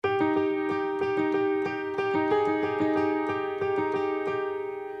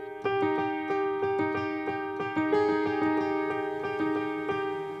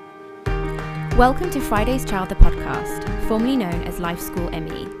Welcome to Friday's Child, the podcast, formerly known as Life School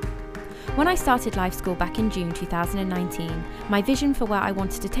ME. When I started Life School back in June 2019, my vision for where I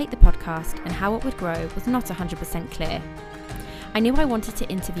wanted to take the podcast and how it would grow was not 100% clear. I knew I wanted to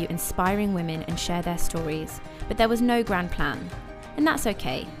interview inspiring women and share their stories, but there was no grand plan. And that's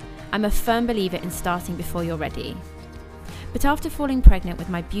okay. I'm a firm believer in starting before you're ready. But after falling pregnant with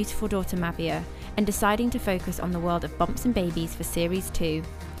my beautiful daughter Mavia and deciding to focus on the world of bumps and babies for Series 2,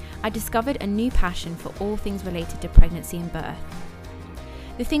 I discovered a new passion for all things related to pregnancy and birth.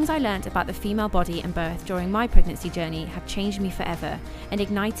 The things I learnt about the female body and birth during my pregnancy journey have changed me forever and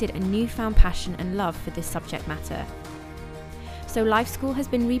ignited a newfound passion and love for this subject matter. So Life School has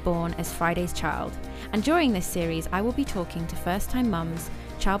been reborn as Friday's Child, and during this series I will be talking to first-time mums,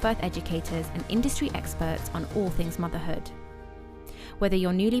 childbirth educators and industry experts on all things motherhood. Whether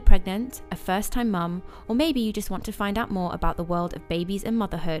you're newly pregnant, a first-time mum, or maybe you just want to find out more about the world of babies and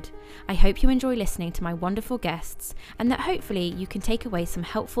motherhood, I hope you enjoy listening to my wonderful guests and that hopefully you can take away some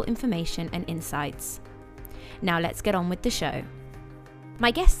helpful information and insights. Now let's get on with the show. My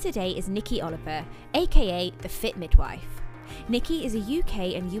guest today is Nikki Oliver, aka The Fit Midwife. Nikki is a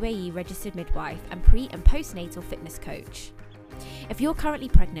UK and UAE registered midwife and pre- and postnatal fitness coach. If you're currently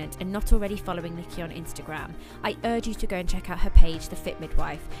pregnant and not already following Nikki on Instagram, I urge you to go and check out her page, The Fit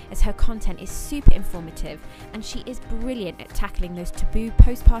Midwife, as her content is super informative and she is brilliant at tackling those taboo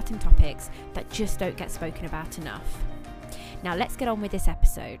postpartum topics that just don't get spoken about enough. Now let's get on with this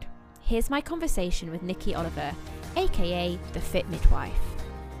episode. Here's my conversation with Nikki Oliver, aka The Fit Midwife.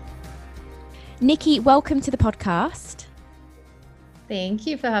 Nikki, welcome to the podcast. Thank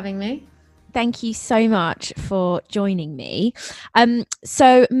you for having me. Thank you so much for joining me.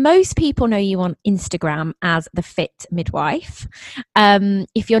 So most people know you on Instagram as The Fit Midwife.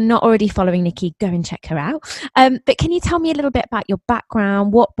 If you're not already following Nikki, go and check her out. But can you tell me a little bit about your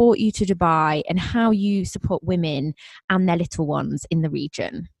background, what brought you to Dubai and how you support women and their little ones in the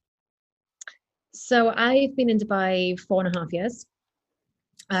region? So I've been in Dubai 4.5 years.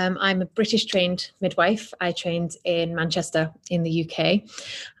 I'm a British trained midwife. I trained in Manchester in the UK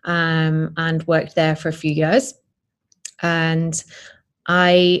and worked there for a few years. And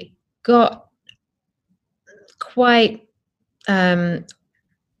I got quite bogged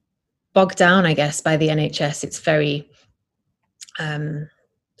down, I guess, by the NHS. It's very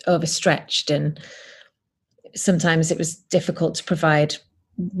overstretched and sometimes it was difficult to provide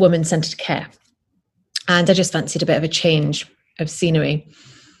woman-centered care. And I just fancied a bit of a change of scenery.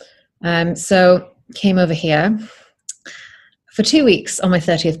 So came over here for 2 weeks on my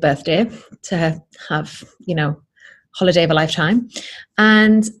 30th birthday to have, holiday of a lifetime,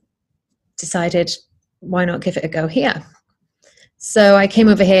 and decided why not give it a go here. So I came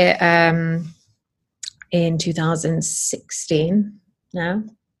over here in 2016 now,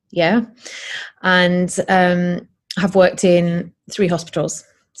 and have worked in 3 hospitals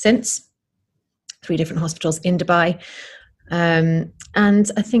since, 3 different hospitals in Dubai.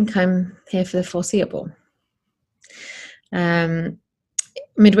 And I think I'm here for the foreseeable.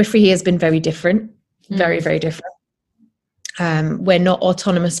 Midwifery here has been very different, very, very different. We're not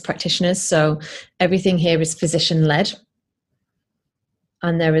autonomous practitioners, so everything here is physician-led.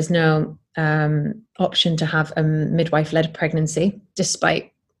 And there is no option to have a midwife-led pregnancy,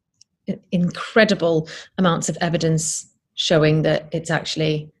 despite incredible amounts of evidence showing that it's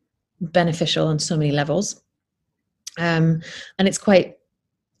actually beneficial on so many levels. And it's quite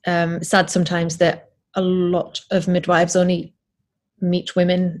sad sometimes that a lot of midwives only meet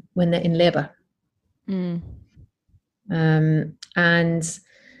women when they're in labour. And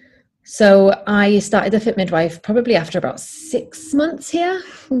so I started The Fit Midwife probably after about 6 months here,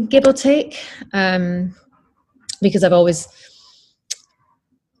 give or take, because I've always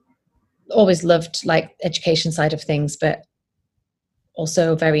loved like education side of things, but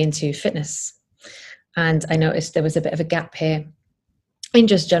also very into fitness. And I noticed there was a bit of a gap here in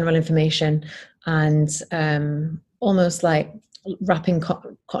just general information and almost like wrapping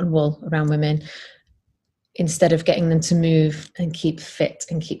cotton wool around women instead of getting them to move and keep fit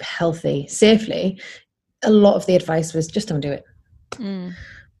and keep healthy safely. A lot of the advice was just don't do it.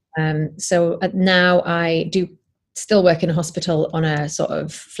 So now I do still work in a hospital on a sort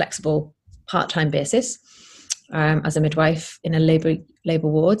of flexible part-time basis as a midwife in a labour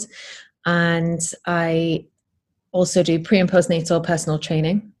ward. And I also do pre- and postnatal personal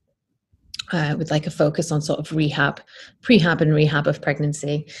training with like a focus on sort of prehab and rehab of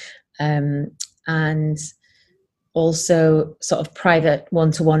pregnancy. And also sort of private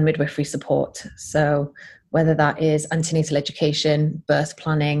one-to-one midwifery support. So whether that is antenatal education, birth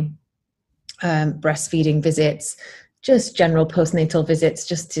planning, breastfeeding visits, just general postnatal visits,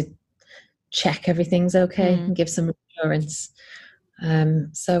 just to check everything's okay and give some assurance.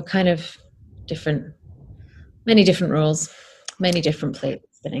 So kind of many different roles, many different plates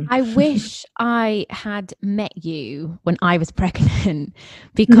spinning. I wish I had met you when I was pregnant,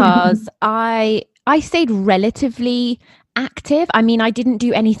 because I stayed relatively active. I mean, I didn't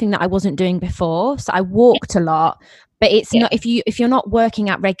do anything that I wasn't doing before. So I walked a lot, but it's not, if you're not working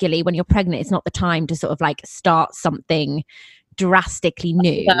out regularly when you're pregnant, it's not the time to sort of like start something drastically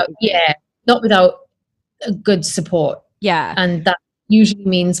new. Not without a good support. Yeah. And that usually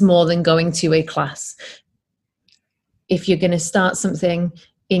means more than going to a class. If you're going to start something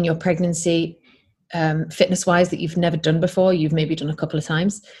in your pregnancy, fitness wise, that you've never done before, you've maybe done a couple of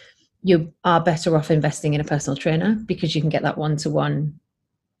times, you are better off investing in a personal trainer, because you can get that one-to-one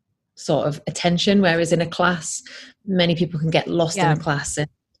sort of attention. Whereas in a class, many people can get lost in a class, and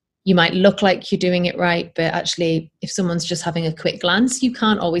you might look like you're doing it right, but actually if someone's just having a quick glance, you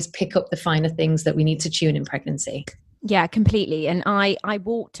can't always pick up the finer things that we need to tune in pregnancy. Yeah, completely. And I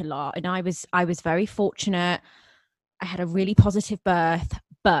walked a lot, and I was very fortunate. I had a really positive birth,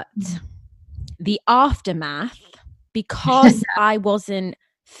 but the aftermath, because I wasn't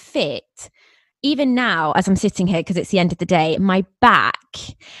fit, even now as I'm sitting here, because it's the end of the day, my back,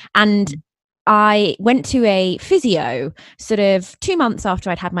 and I went to a physio sort of 2 months after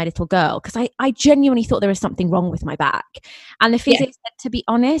I'd had my little girl, because I genuinely thought there was something wrong with my back. And the physio said, to be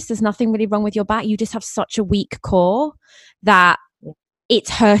honest, there's nothing really wrong with your back. You just have such a weak core that it's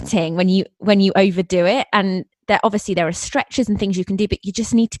hurting when you overdo it. And there are stretches and things you can do, but you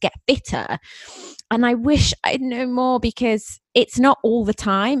just need to get fitter. And I wish I'd known more, because it's not all the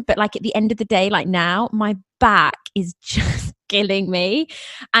time, but like at the end of the day, like now, my back is just killing me.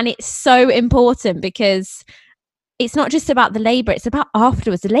 And it's so important, because it's not just about the labor, it's about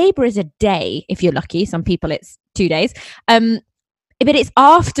afterwards. The labor is a day, if you're lucky. Some people it's 2 days. But it's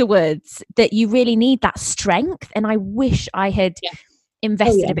afterwards that you really need that strength. And I wish I had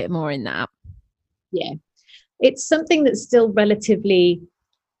invested a bit more in that. Yeah. It's something that's still relatively,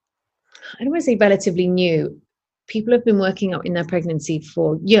 I don't want to say relatively new. People have been working out in their pregnancy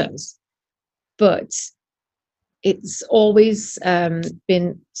for years, but it's always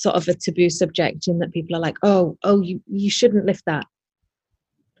been sort of a taboo subject, in that people are like, oh, you shouldn't lift that,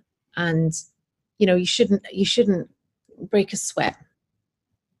 and you shouldn't break a sweat,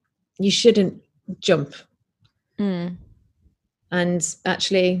 you shouldn't jump, and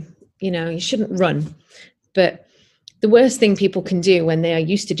actually, you shouldn't run. But the worst thing people can do when they are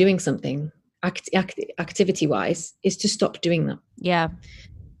used to doing something activity wise is to stop doing that. Yeah.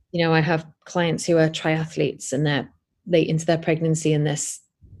 I have clients who are triathletes, and they're late into their pregnancy, and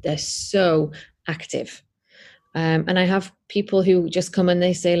they're so active. And I have people who just come and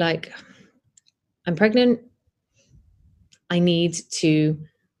they say, like, I'm pregnant, I need to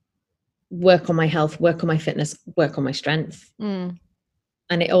work on my health, work on my fitness, work on my strength. And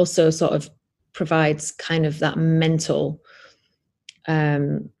it also sort of provides kind of that mental,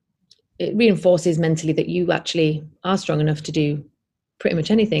 it reinforces mentally that you actually are strong enough to do pretty much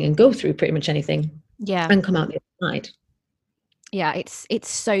anything and go through pretty much anything, and come out the other side. Yeah, it's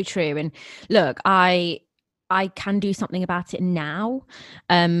so true. And look, I can do something about it now,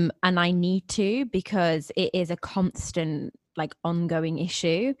 and I need to, because it is a constant, like, ongoing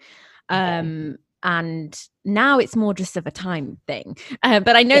issue. And now it's more just of a time thing,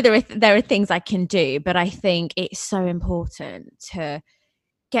 but I know there are things I can do. But I think it's so important to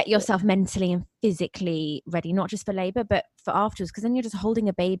get yourself mentally and physically ready, not just for labor, but for afterwards, because then you're just holding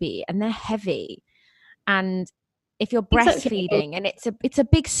a baby and they're heavy. And if you're breastfeeding, and it's a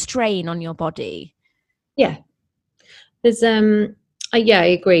big strain on your body. Yeah. There's I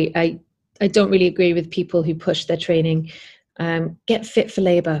agree. I don't really agree with people who push their training. Get fit for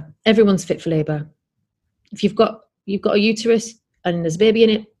labor. Everyone's fit for labor. If you've got a uterus and there's a baby in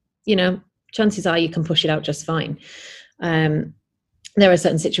it, chances are you can push it out just fine. There are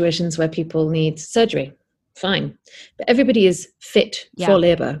certain situations where people need surgery, fine, but everybody is fit for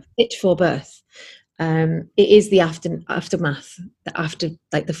labor, fit for birth. It is the aftermath, after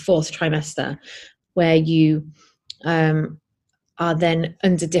like the 4th trimester, where you are then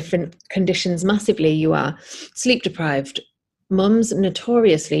under different conditions massively. You are sleep deprived. Mums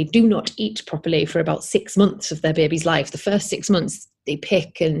notoriously do not eat properly for about 6 months of their baby's life. The first 6 months they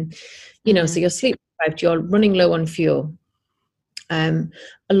pick, and so you're sleep deprived, you're running low on fuel. A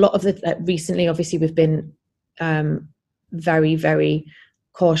lot of recently, obviously, we've been very, very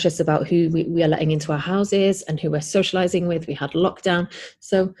cautious about who we are letting into our houses and who we're socializing with. We had lockdown,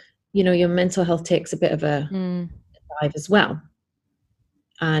 so your mental health takes a bit of a dive as well,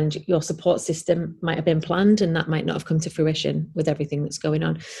 and your support system might have been planned, and that might not have come to fruition with everything that's going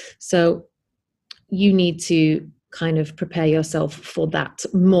on. So you need to kind of prepare yourself for that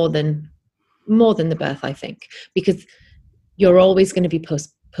more than the birth, I think, because you're always going to be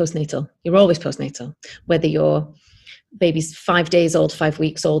postnatal. You're always postnatal, whether your baby's 5 days old, 5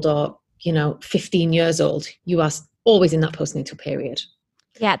 weeks old, or 15 years old. You are always in that postnatal period.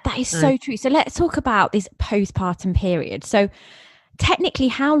 Yeah, that is so true. So let's talk about this postpartum period. So technically,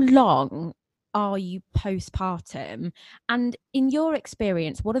 how long are you postpartum? And in your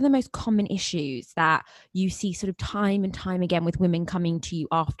experience, what are the most common issues that you see sort of time and time again with women coming to you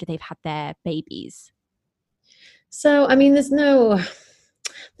after they've had their babies? So, I mean,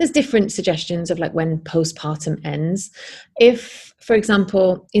 there's different suggestions of like when postpartum ends. If, for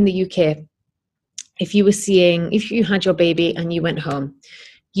example, in the UK, if you had your baby and you went home,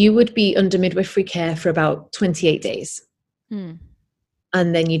 you would be under midwifery care for about 28 days.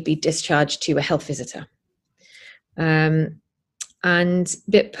 And then you'd be discharged to a health visitor. And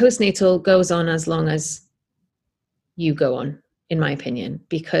the postnatal goes on as long as you go on, in my opinion,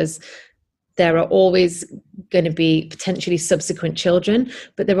 because there are always going to be potentially subsequent children,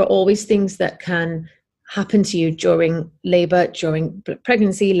 but there are always things that can happen to you during labor, during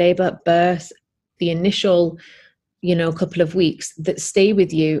pregnancy, labor, birth, the initial, couple of weeks that stay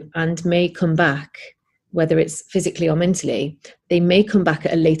with you and may come back, whether it's physically or mentally. They may come back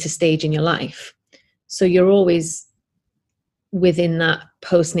at a later stage in your life. So you're always within that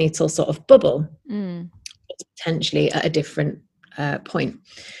postnatal sort of bubble, potentially at a different point.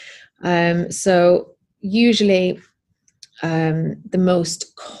 So usually the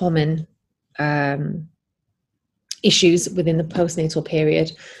most common issues within the postnatal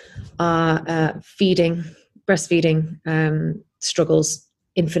period are feeding, breastfeeding struggles,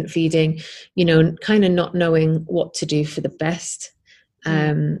 infant feeding, kind of not knowing what to do for the best.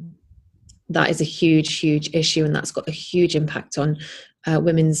 That is a huge, huge issue, and that's got a huge impact on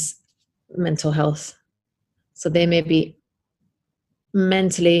women's mental health. So they may be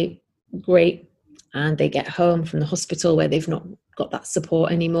mentally great and they get home from the hospital where they've not got that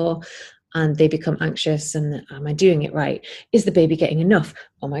support anymore, and they become anxious. And am I doing it right? Is the baby getting enough?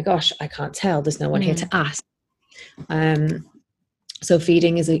 Oh my gosh, I can't tell. There's no one here to ask. So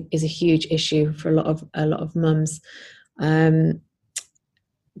feeding is a huge issue for a lot of mums.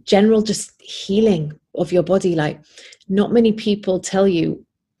 General just healing of your body. Like, not many people tell you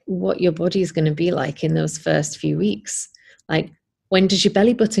what your body is going to be like in those first few weeks. Like, when does your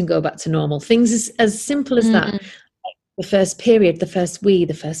belly button go back to normal? Things as simple as that. Like the first period, the first wee,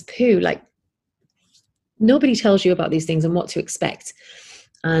 the first poo. Like, nobody tells you about these things and what to expect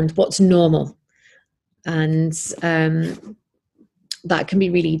and what's normal. And that can be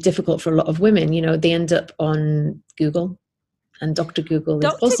really difficult for a lot of women. They end up on Google, and Dr. Google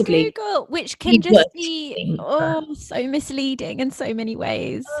is possibly Google, which can just be so misleading in so many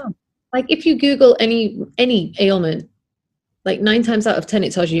ways. Like, if you Google any ailment, like 9 times out of 10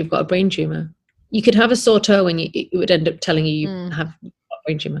 it tells you you've got a brain tumor. You could have a sore toe and it would end up telling you have a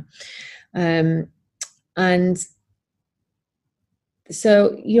brain tumor. And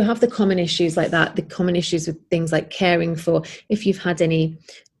so you have the common issues like that, the common issues with things like caring for, if you've had any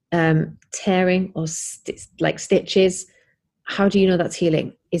tearing or like stitches, how do you know that's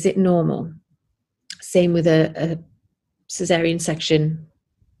healing? Is it normal? Same with a cesarean section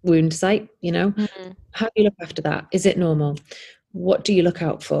wound site, how do you look after that? Is it normal? What do you look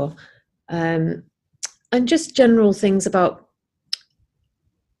out for? And just general things about,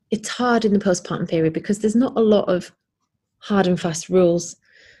 it's hard in the postpartum period because there's not a lot of hard and fast rules.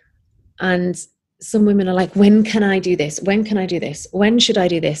 And some women are like, when can I do this? When can I do this? When should I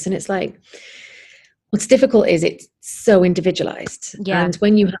do this? And it's like, what's difficult is it's so individualized. Yeah. And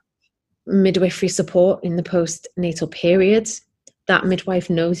when you have midwifery support in the postnatal period, that midwife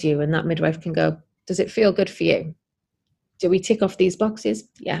knows you, and that midwife can go, does it feel good for you? Do we tick off these boxes?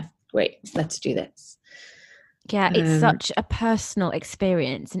 Yeah, great, let's do this. Yeah, it's such a personal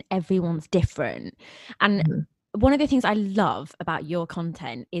experience and everyone's different. And one of the things I love about your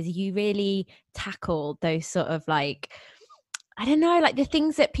content is you really tackle those sort of like, I don't know, like the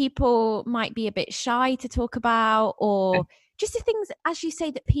things that people might be a bit shy to talk about, or just the things, as you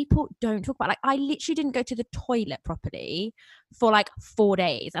say, that people don't talk about. Like, I literally didn't go to the toilet properly for like 4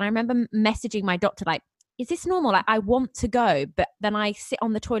 days. And I remember messaging my doctor, like, is this normal? Like, I want to go, but then I sit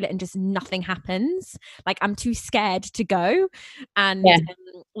on the toilet and just nothing happens. Like, I'm too scared to go. And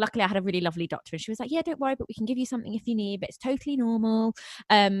luckily I had a really lovely doctor, and she was like, yeah, don't worry, but we can give you something if you need, but it's totally normal.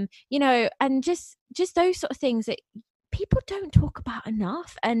 And just those sort of things that people don't talk about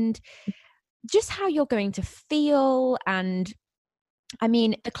enough, and just how you're going to feel. And I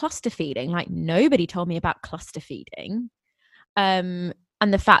mean, the cluster feeding, like, nobody told me about cluster feeding.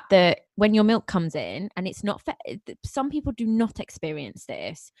 And the fact that when your milk comes in, and it's not some people do not experience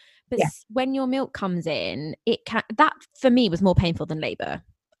this, but when your milk comes in, that for me was more painful than labor.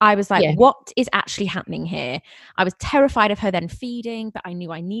 I was like, what is actually happening here? I was terrified of her then feeding, but I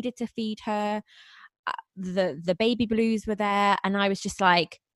knew I needed to feed her. The baby blues were there, and I was just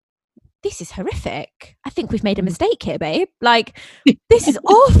like, this is horrific. I think we've made a mistake here, babe. Like, this is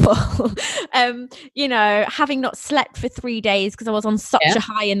awful. You know, having not slept for 3 days because I was on such a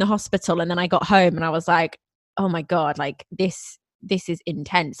high in the hospital, and then I got home and I was like, oh my God, like this is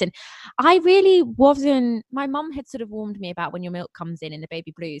intense. And I really wasn't, my mum had sort of warned me about when your milk comes in the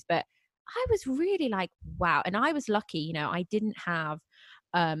baby blues, but I was really like, wow. And I was lucky, you know, I didn't have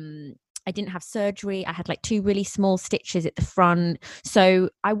surgery. I had like 2 really small stitches at the front. So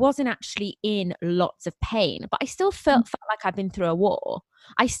I wasn't actually in lots of pain, but I still felt like I'd been through a war.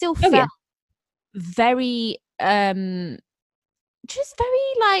 I still felt very, just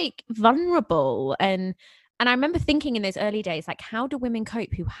very like vulnerable. And I remember thinking in those early days, like, how do women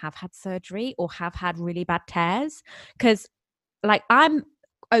cope who have had surgery or have had really bad tears? Because like, I'm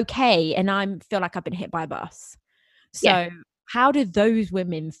okay and I feel like I've been hit by a bus. So how do those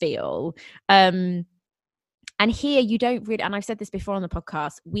women feel? And here you don't really, and I've said this before on the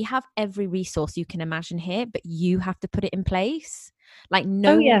podcast, we have every resource you can imagine here, but you have to put it in place. Like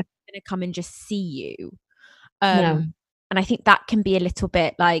no one's going to come and just see you. No. And I think that can be a little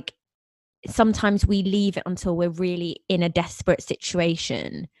bit like, sometimes we leave it until we're really in a desperate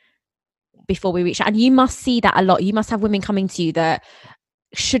situation before we reach out. And you must see that a lot. You must have women coming to you that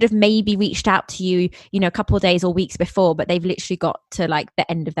should have maybe reached out to you, you know, a couple of days or weeks before, but they've literally got to like the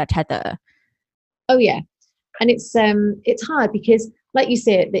end of their tether. Oh yeah. And it's hard because, like you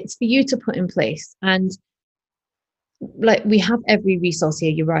say, it's for you to put in place. And like, we have every resource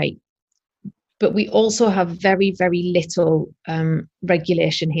here, you're right. But we also have very, very little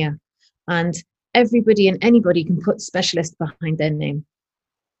regulation here. And everybody and anybody can put specialist behind their name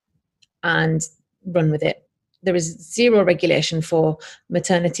and run with it. There is zero regulation for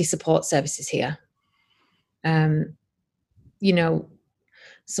maternity support services here. You know,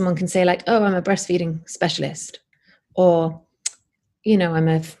 someone can say like, oh, I'm a breastfeeding specialist, or, you know, I'm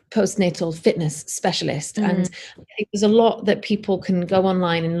a postnatal fitness specialist. And I think there's a lot that people can go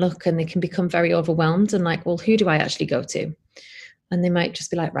online and look, and they can become very overwhelmed and like, well, who do I actually go to? And they might just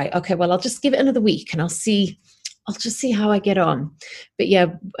be like, right, okay, well, I'll just give it another week and I'll just see how I get on. But yeah,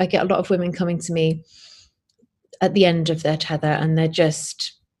 I get a lot of women coming to me at the end of their tether, and they're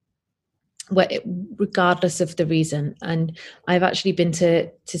just, regardless of the reason. And I've actually been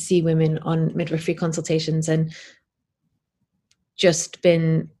to see women on midwifery consultations and just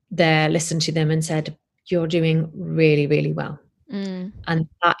been there, listened to them and said, you're doing really, really well. And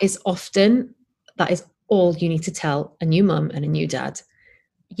that is all you need to tell a new mum and a new dad.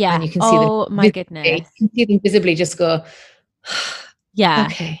 Yeah. And you can see them, my goodness. You can see them visibly just go, yeah.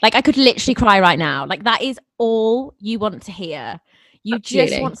 Okay. Like I could literally cry right now. Like that is all you want to hear. You Absolutely.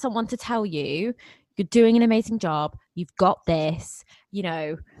 Just want someone to tell you you're doing an amazing job. You've got this, you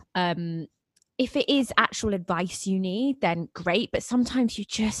know, if it is actual advice you need, then great. But sometimes you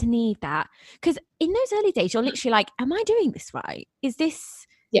just need that. Because in those early days, you're literally like, am I doing this right? Is this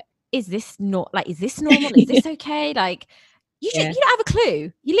normal? Is this okay? Like you don't have a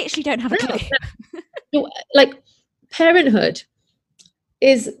clue. You literally don't have a clue. No. Like parenthood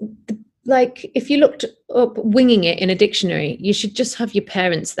is like, if you looked up winging it in a dictionary, you should just have your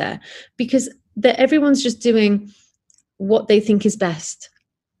parents there, because everyone's just doing what they think is best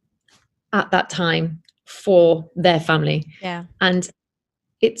at that time for their family. Yeah. And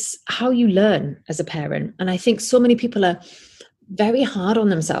it's how you learn as a parent. And I think so many people are very hard on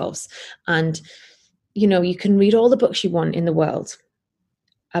themselves. And, you know, you can read all the books you want in the world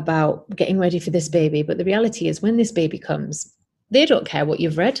about getting ready for this baby. But the reality is, when this baby comes, they don't care what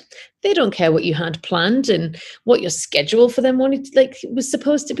you've read. They don't care what you had planned and what your schedule for them was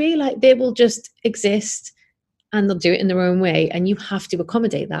supposed to be. Like, they will just exist and they'll do it in their own way. And you have to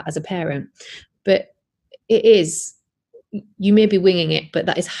accommodate that as a parent. But you may be winging it, but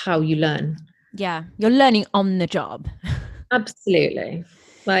that is how you learn. Yeah. You're learning on the job. Absolutely.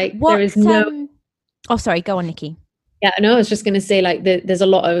 Like there is no... Oh, sorry. Go on, Nikki. Yeah, no, I was just going to say, like, there's a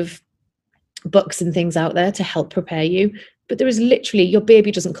lot of books and things out there to help prepare you, but there is literally, your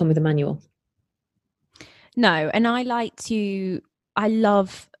baby doesn't come with a manual. No. And I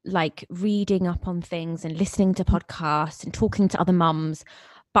love like reading up on things and listening to podcasts and talking to other mums.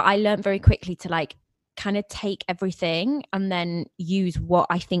 But I learned very quickly to like kind of take everything and then use what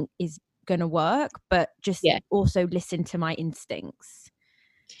I think is going to work, but just also listen to my instincts.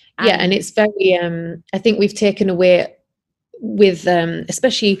 And it's very, I think we've taken away with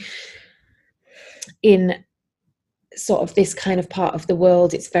especially in sort of this kind of part of the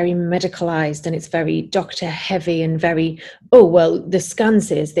world, it's very medicalized and it's very doctor heavy and very, oh, well, the scan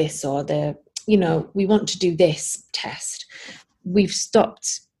says this, or we want to do this test. We've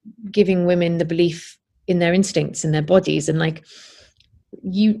stopped giving women the belief in their instincts and their bodies, and like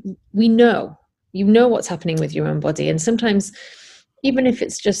we know what's happening with your own body, and sometimes even if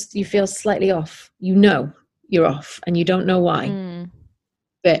it's just you feel slightly off, you're off and you don't know why.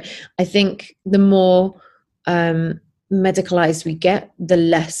 But I think the more medicalized we get, the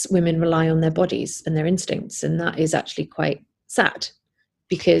less women rely on their bodies and their instincts, and that is actually quite sad,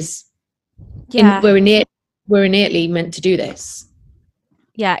 because we're innately meant to do this.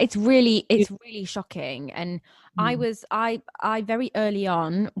 Yeah, it's really shocking. And I very early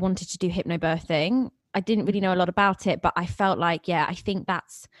on wanted to do hypnobirthing. I didn't really know a lot about it, but I felt like, I think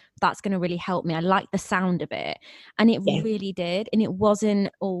that's going to really help me. I like the sound of it, and it really did. And it wasn't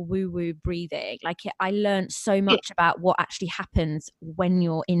all woo-woo breathing. I learned so much about what actually happens when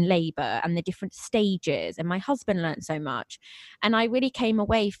you're in labor and the different stages. And my husband learned so much, and I really came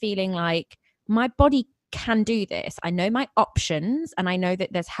away feeling like my body can do this. I know my options, and I know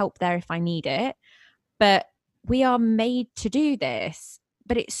that there's help there if I need it, but we are made to do this.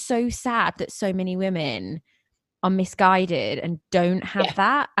 But it's so sad that so many women are misguided and don't have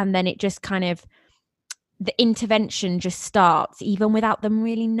that. And then it just kind of, the intervention just starts even without them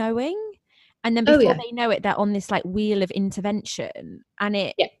really knowing. And then before they know it, they're on this like wheel of intervention.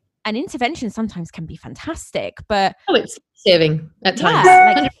 And and intervention sometimes can be fantastic, but it's saving at times.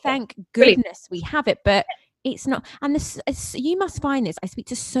 Like thank goodness we have it, but it's not. And you must find this. I speak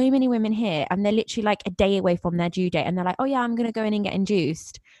to so many women here, and they're literally like a day away from their due date, and they're like, oh yeah, I'm going to go in and get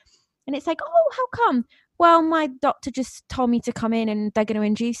induced. And it's like, oh, how come? Well, my doctor just told me to come in and they're going to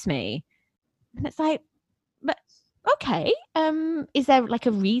induce me. And it's like, but okay, is there like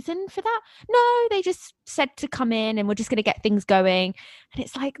a reason for that? No, they just said to come in and we're just going to get things going. And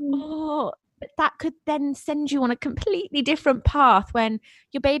it's like, oh, but that could then send you on a completely different path when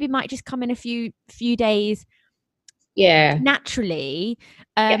your baby might just come in a few days naturally.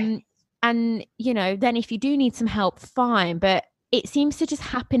 And then if you do need some help, fine. But it seems to just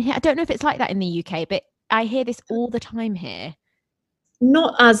happen here. I don't know if it's like that in the UK, but I hear this all the time here.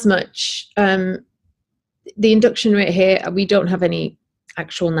 Not as much. The induction rate here, we don't have any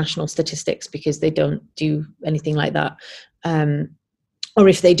actual national statistics because they don't do anything like that. Or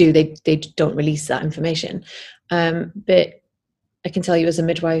if they do, they don't release that information. But I can tell you, as a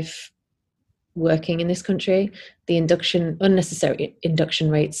midwife working in this country, the unnecessary induction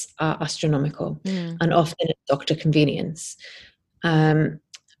rates are astronomical, and often at doctor convenience.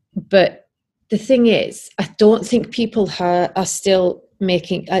 But the thing is, I don't think people are still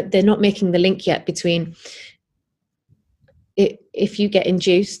they're not making the link yet between if you get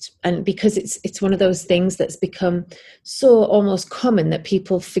induced, and because it's one of those things that's become so almost common that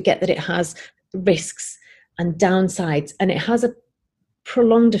people forget that it has risks and downsides, and it has a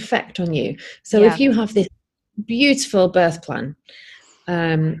prolonged effect on you. So if you have this beautiful birth plan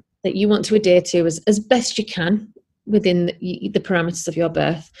that you want to adhere to as best you can within the parameters of your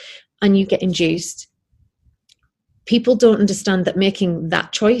birth, and you get induced, people don't understand that making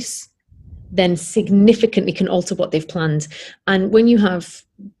that choice then significantly can alter what they've planned. And when you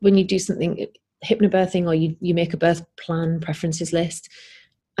do something, hypnobirthing, or you make a birth plan preferences list,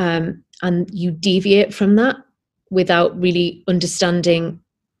 and you deviate from that without really understanding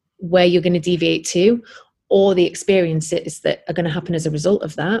where you're going to deviate to, or the experiences that are going to happen as a result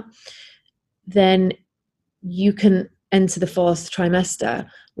of that, then you can enter the fourth trimester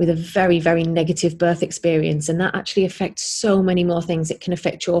with a very, very negative birth experience. And that actually affects so many more things. It can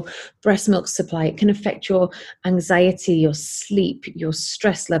affect your breast milk supply. It can affect your anxiety, your sleep, your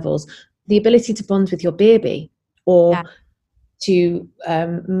stress levels, the ability to bond with your baby, or to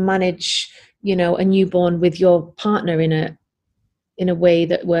manage, a newborn with your partner in a way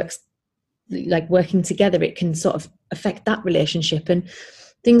that works, like working together. It can sort of affect that relationship, and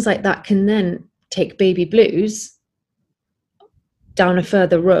things like that can then take baby blues down a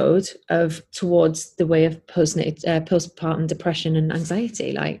further road towards the way of postpartum depression and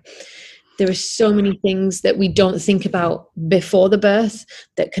anxiety. Like, there are so many things that we don't think about before the birth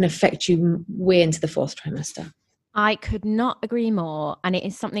that can affect you way into the fourth trimester. I could not agree more. And it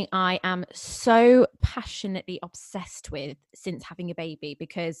is something I am so passionately obsessed with since having a baby,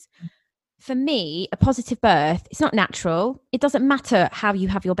 because for me, a positive birth, it's not natural. It doesn't matter how you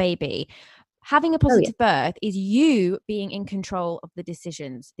have your baby. Having a positive birth is you being in control of the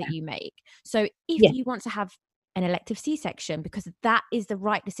decisions that you make. So if you want to have an elective C-section because that is the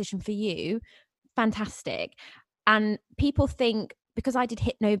right decision for you, fantastic. And people think because I did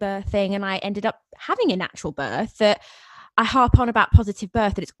hypnobirthing and I ended up having a natural birth that I harp on about positive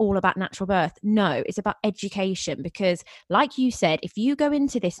birth, that it's all about natural birth. No, it's about education, because like you said, if you go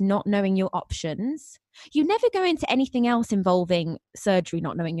into this not knowing your options, you never go into anything else involving surgery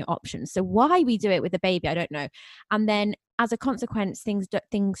not knowing your options. So why we do it with a baby, I don't know. And then as a consequence, things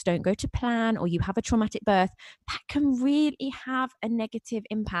don't go to plan, or you have a traumatic birth, that can really have a negative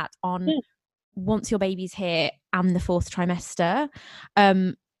impact on once your baby's here and the fourth trimester.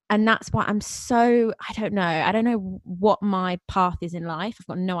 And that's why I'm so, I don't know what my path is in life. I've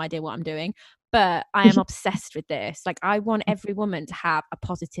got no idea what I'm doing, but I am obsessed with this. Like, I want every woman to have a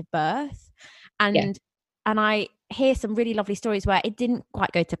positive birth. And I hear some really lovely stories where it didn't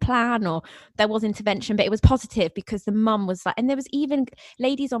quite go to plan, or there was intervention, but it was positive because the mum was like, and there was even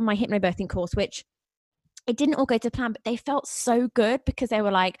ladies on my hypnobirthing course, which it didn't all go to plan, but they felt so good because they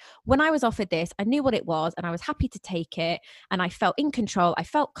were like, when I was offered this, I knew what it was and I was happy to take it. And I felt in control. I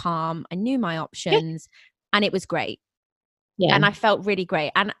felt calm. I knew my options and it was great. Yeah. And I felt really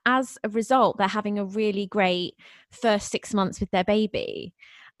great. And as a result, they're having a really great first 6 months with their baby.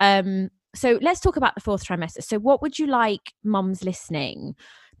 So let's talk about the fourth trimester. So what would you like mums listening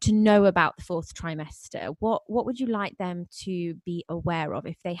to know about the fourth trimester? What would you like them to be aware of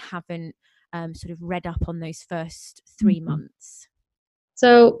if they haven't sort of read up on those first 3 months?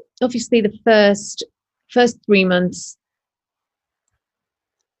 So obviously the first 3 months,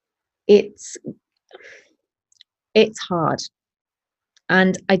 it's hard,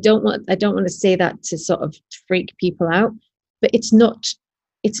 and I don't want to say that to sort of freak people out, but it's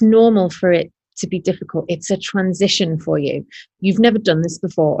normal for it to be difficult. It's a transition for you. You've never done this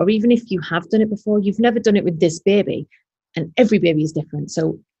before, or even if you have done it before, you've never done it with this baby, and every baby is different.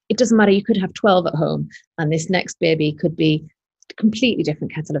 So it doesn't matter. You could have 12 at home and this next baby could be a completely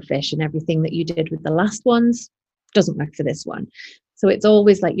different kettle of fish, and everything that you did with the last ones doesn't work for this one. So it's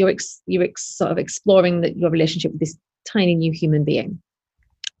always like you're sort of exploring your relationship with this tiny new human being.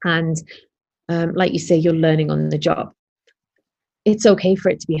 And like you say, you're learning on the job. It's okay for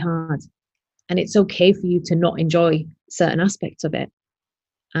it to be hard, and it's okay for you to not enjoy certain aspects of it,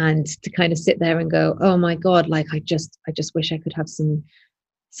 and to kind of sit there and go, oh my God, like I just wish I could have some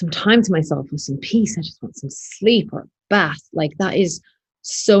time to myself or some peace. I just want some sleep or a bath. Like, that is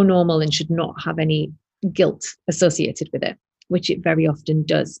so normal and should not have any guilt associated with it, which it very often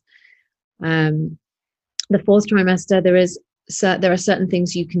does. The fourth trimester, there are certain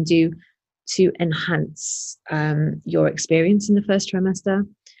things you can do to enhance your experience in the first trimester.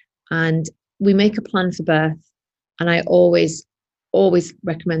 And we make a plan for birth. And I always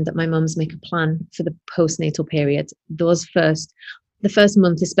recommend that my mums make a plan for the postnatal period. The first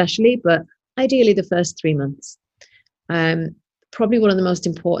month especially, but ideally the first 3 months. Probably one of the most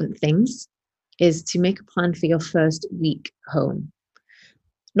important things is to make a plan for your first week home.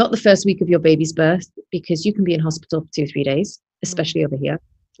 Not the first week of your baby's birth, because you can be in hospital for 2-3 days, especially over here.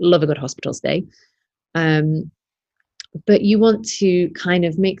 Love a good hospital stay. But you want to kind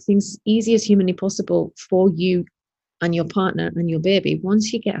of make things easy as humanly possible for you and your partner and your baby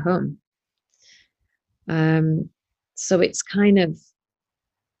once you get home. So it's kind of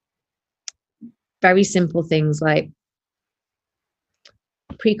very simple things like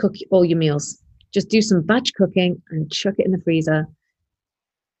pre-cook all your meals. Just do some batch cooking and chuck it in the freezer.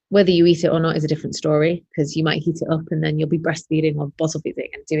 Whether you eat it or not is a different story, because you might heat it up and then you'll be breastfeeding or bottle feeding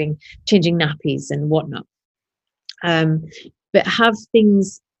and changing nappies and whatnot. But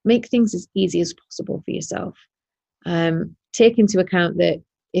make things as easy as possible for yourself. Take into account that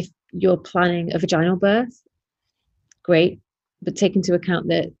if you're planning a vaginal birth, great, but take into account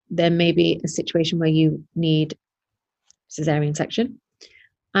that there may be a situation where you need cesarean section,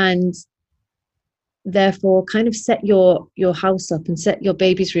 and therefore kind of set your house up and set your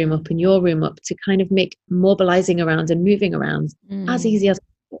baby's room up and your room up to kind of make mobilizing around and moving around as easy as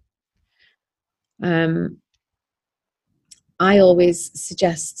possible. I always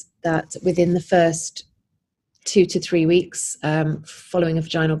suggest that within the first 2 to 3 weeks following a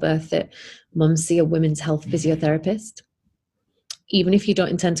vaginal birth, that mums see a women's health physiotherapist, even if you don't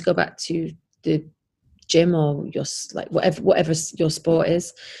intend to go back to the gym or your whatever your sport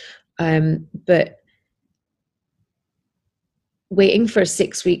is. But waiting for a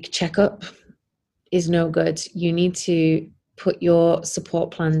 6-week checkup is no good. You need to put your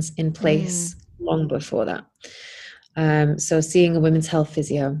support plans in place long before that. So seeing a women's health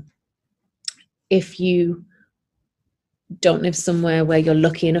physio. If you don't live somewhere where you're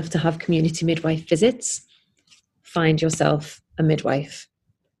lucky enough to have community midwife visits, find yourself a midwife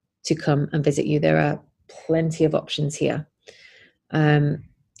to come and visit you. There are plenty of options here.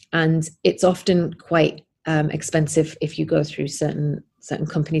 And it's often quite expensive if you go through certain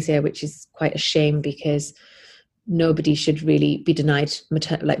companies here, which is quite a shame, because nobody should really be denied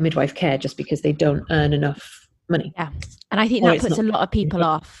midwife care just because they don't earn enough money. Yeah. And I think that puts a lot of people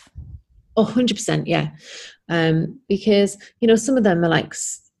off. Oh, 100%. Yeah. Because, you know, some of them are like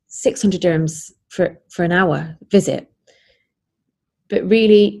 600 dirhams for an hour visit. But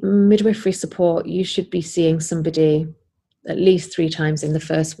really, midwifery support, you should be seeing somebody at least 3 times in the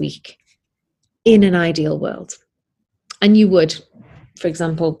first week in an ideal world. And you would, for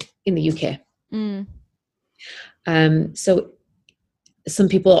example, in the UK. So some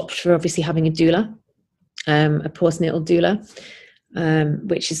people opt for obviously having a doula, a postnatal doula,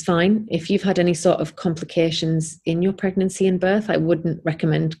 which is fine. If you've had any sort of complications in your pregnancy and birth, I wouldn't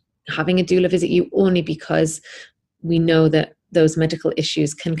recommend having a doula visit you, only because we know that those medical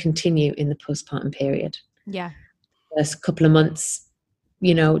issues can continue in the postpartum period. Yeah. First couple of months,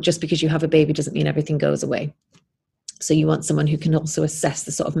 you know, just because you have a baby doesn't mean everything goes away. So you want someone who can also assess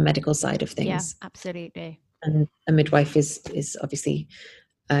the sort of medical side of things. Yeah, absolutely. And a midwife is obviously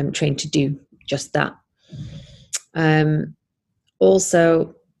trained to do just that.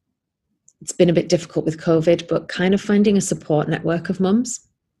 Also, it's been a bit difficult with COVID, but kind of finding a support network of mums.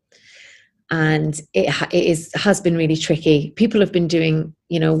 And it has been really tricky. People have been doing,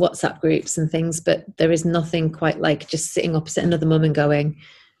 you know, WhatsApp groups and things, but there is nothing quite like just sitting opposite another mum and going,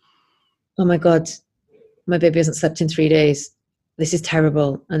 oh my God, my baby hasn't slept in 3 days. This is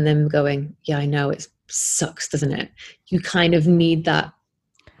terrible. And then going, yeah, I know, it sucks, doesn't it? You kind of need that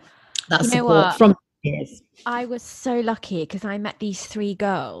support from peers. I was so lucky because I met these 3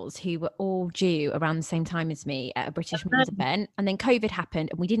 girls who were all due around the same time as me at a British Mums event, and then COVID happened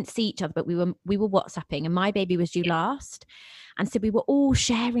and we didn't see each other, but we were WhatsApping, and my baby was due last, and so we were all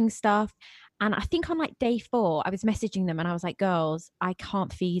sharing stuff. And I think on like day 4 I was messaging them and I was like, girls, I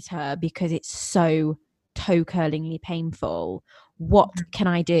can't feed her because it's so toe-curlingly painful. What can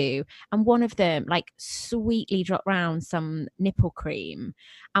I do? And one of them like sweetly dropped round some nipple cream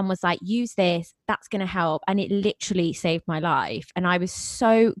and was like, use this, that's going to help. And it literally saved my life. And I was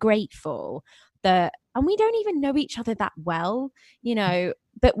so grateful that, and we don't even know each other that well, you know,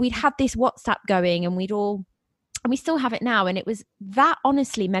 but we'd had this WhatsApp going and we still have it now. And that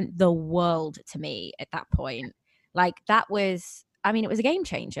honestly meant the world to me at that point. Like that was, I mean, it was a game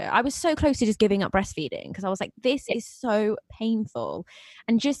changer. I was so close to just giving up breastfeeding because I was like, this is so painful.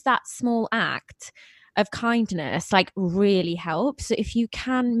 And just that small act of kindness, like, really helps. So if you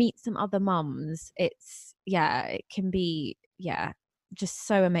can meet some other mums, it can be, just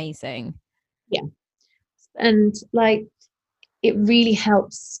so amazing. Yeah. And like, it really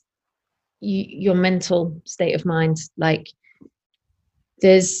helps your mental state of mind. Like,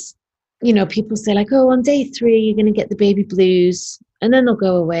 there's, you know, people say like, oh, on day 3, you're going to get the baby blues and then they'll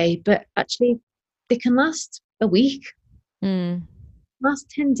go away. But actually, they can last a week,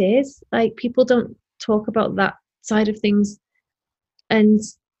 last 10 days. Like, people don't talk about that side of things. And,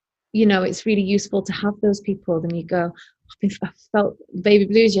 you know, it's really useful to have those people. Then you go, I felt baby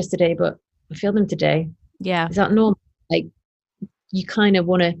blues yesterday, but I feel them today. Yeah. Is that normal? Like, you kind of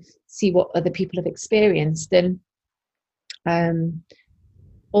want to see what other people have experienced. And,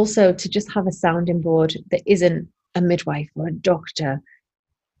 also to just have a sounding board that isn't a midwife or a doctor,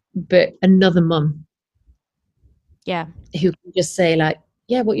 but another mum. Yeah. Who can just say like,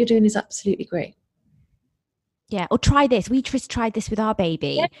 yeah, what you're doing is absolutely great. Yeah. Or try this. We just tried this with our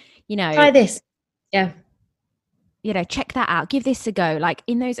baby. Yeah. You know. Try this. Yeah. You know, check that out. Give this a go. Like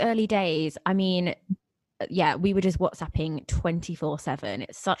in those early days, I mean, yeah, we were just WhatsApping 24/7.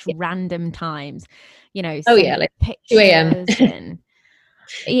 It's such random times, you know. Oh yeah, like 2 a.m. and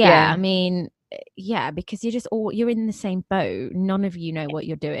I mean, because you're in the same boat. None of you know what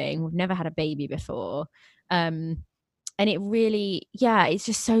you're doing. We've never had a baby before. And it really, it's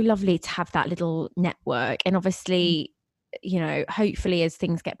just so lovely to have that little network. And obviously, you know, hopefully as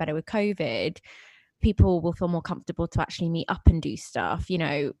things get better with COVID, people will feel more comfortable to actually meet up and do stuff. You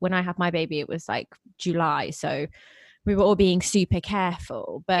know, when I had my baby, it was like July. So we were all being super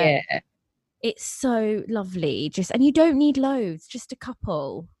careful, but it's so lovely. And you don't need loads, just a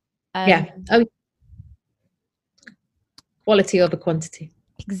couple. Quality over quantity.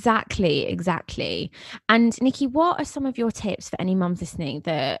 Exactly. And Nikki, what are some of your tips for any mums listening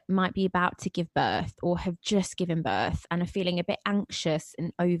that might be about to give birth or have just given birth and are feeling a bit anxious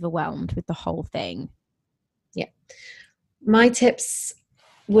and overwhelmed with the whole thing? Yeah. My tips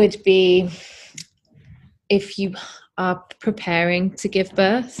would be, if you are preparing to give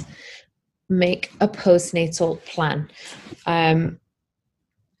birth, make a postnatal plan.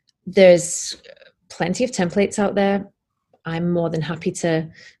 There's plenty of templates out there. I'm more than happy to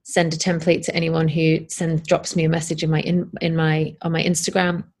send a template to anyone who drops me a message on my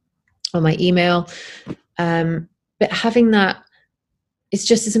Instagram or my email. But having that is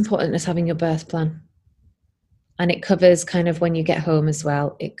just as important as having your birth plan. And it covers kind of when you get home as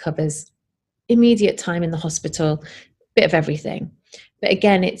well. It covers immediate time in the hospital, bit of everything. But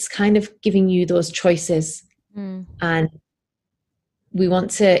again, it's kind of giving you those choices. And we want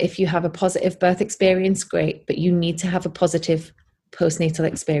to, if you have a positive birth experience, great, but you need to have a positive postnatal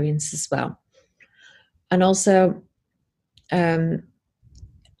experience as well. And also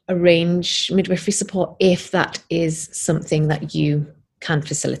arrange midwifery support if that is something that you can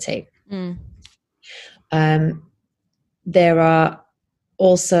facilitate. There are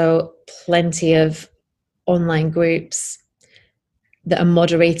also plenty of online groups that are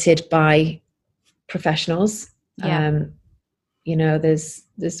moderated by professionals. You know, there's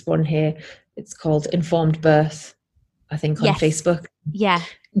this one here, it's called Informed Birth, I think, on Facebook. Yeah.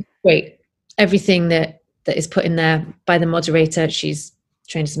 Great. Everything that is put in there by the moderator, she's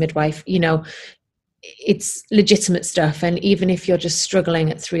trained as a midwife, you know, it's legitimate stuff. And even if you're just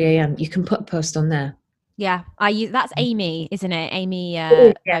struggling at 3 a.m., you can put a post on there. Yeah, that's Amy, isn't it? Amy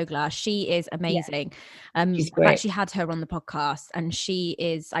Vogler. She is amazing. She's I've great. actually had her on the podcast, and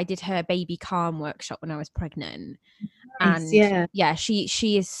I did her baby calm workshop when I was pregnant. Nice, and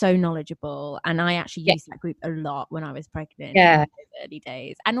she is so knowledgeable, and I actually used that group a lot when I was pregnant in those early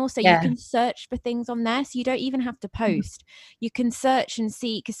days. And also you can search for things on there, so you don't even have to post. You can search and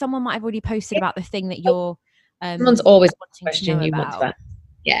see, because someone might have already posted about the thing that you're someone's always wanting question to know you about. want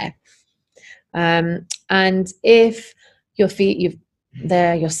that. And if you're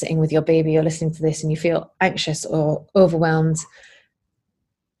sitting with your baby, you're listening to this and you feel anxious or overwhelmed,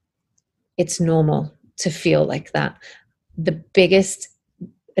 it's normal to feel like that. The biggest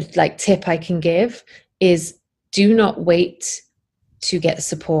tip I can give is, do not wait to get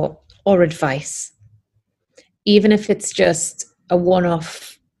support or advice. Even if it's just a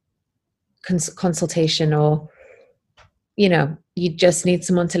one-off consultation, or, you know, you just need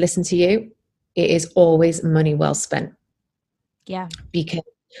someone to listen to you, it is always money well spent. Yeah. Because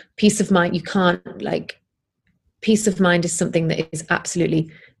peace of mind, peace of mind is something that is absolutely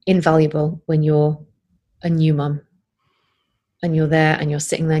invaluable when you're a new mum and you're there and you're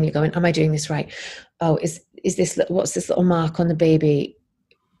sitting there and you're going, am I doing this right? Oh, is this, what's this little mark on the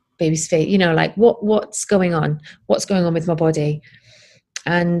baby's face? You know, like what's going on? What's going on with my body?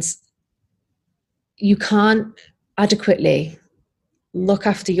 And you can't adequately look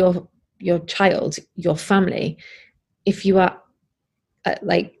after your child, your family, if you are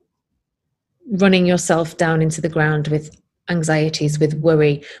running yourself down into the ground with anxieties, with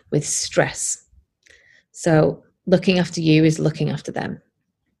worry, with stress. So looking after you is looking after them.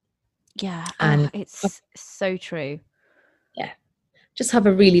 Yeah. And it's so true. Yeah. Just have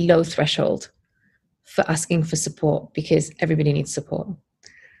a really low threshold for asking for support, because everybody needs support.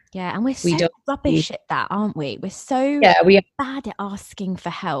 Yeah, and we're so rubbish at that, aren't we? We're so bad at asking for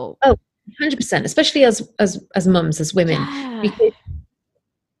help. Oh, 100%, especially as mums, as women. Yeah. Because,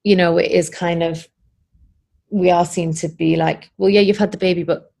 you know, it is kind of, we are seen to be like, well, yeah, you've had the baby,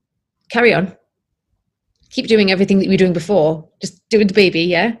 but carry on. Keep doing everything that you were doing before. Just do with the baby,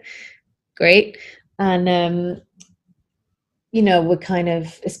 yeah? Great. And, you know, we're kind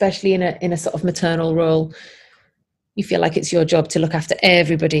of, especially in a sort of maternal role, you feel like it's your job to look after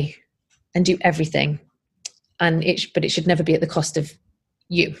everybody and do everything. But it should never be at the cost of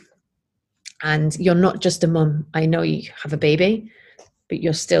you. And you're not just a mum. I know you have a baby, but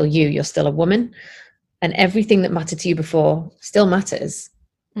you're still you. You're still a woman. And everything that mattered to you before still matters.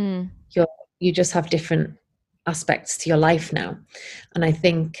 You just have different aspects to your life now. And I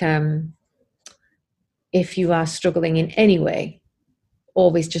think if you are struggling in any way,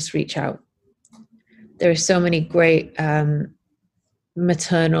 always just reach out. There are so many great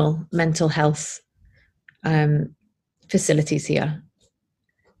maternal mental health facilities here,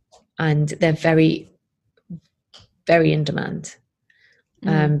 and they're very, very in demand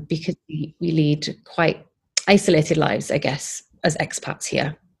because we lead quite isolated lives, I guess, as expats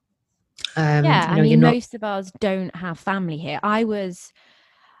here. I mean, most of us don't have family here. I was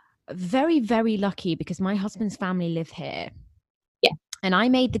very, very lucky because my husband's family live here. Yeah. And I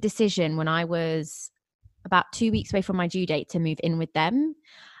made the decision when I was about 2 weeks away from my due date to move in with them.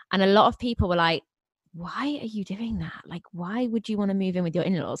 And a lot of people were like, why are you doing that? Like, why would you want to move in with your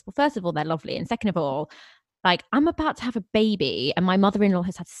in-laws? Well, first of all, they're lovely. And second of all, like, I'm about to have a baby and my mother-in-law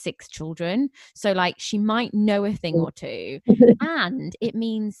has had 6 children. So like, she might know a thing or two. And it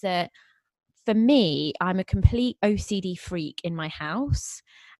means that for me, I'm a complete OCD freak in my house.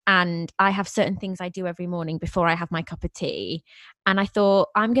 and I have certain things I do every morning before I have my cup of tea. And I thought,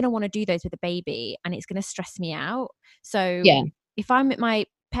 I'm going to want to do those with a baby and it's going to stress me out. So Yeah. if I'm at my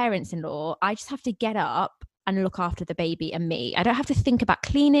parents-in-law, I just have to get up and look after the baby and me. I don't have to think about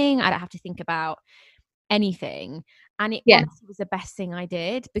cleaning. I don't have to think about anything. And it honestly was the best thing I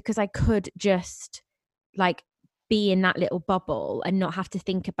did, because I could just like be in that little bubble and not have to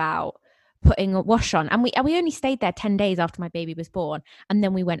think about putting a wash on. And we only stayed there 10 days after my baby was born, and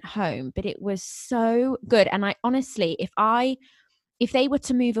then we went home. But it was so good. And I honestly, if they were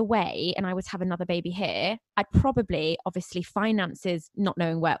to move away and I would have another baby here, I'd probably, obviously finances, not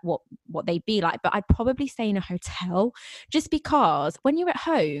knowing what they'd be like, but I'd probably stay in a hotel, just because when you're at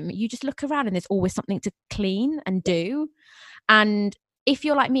home, you just look around and there's always something to clean and do. And if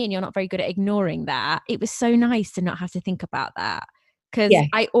you're like me and you're not very good at ignoring that, it was so nice to not have to think about that, because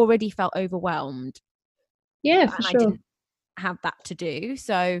I already felt overwhelmed. Yeah, for and sure. I didn't have that to do.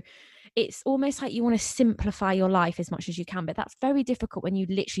 So it's almost like you want to simplify your life as much as you can, but that's very difficult when you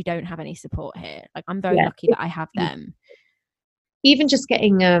literally don't have any support here. Like, I'm very lucky that I have them. Even just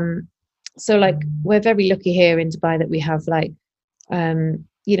getting so like we're very lucky here in Dubai that we have like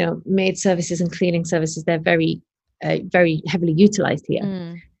you know, maid services and cleaning services. They're very very heavily utilized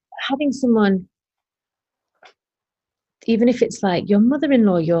here. Having someone, even if it's like your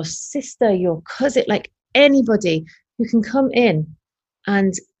mother-in-law, your sister, your cousin, like anybody who can come in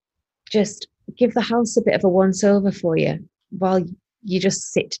and just give the house a bit of a once over for you while you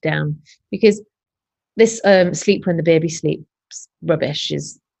just sit down. Because this sleep when the baby sleeps rubbish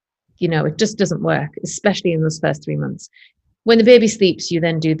is, you know, it just doesn't work, especially in those first 3 months. When the baby sleeps, you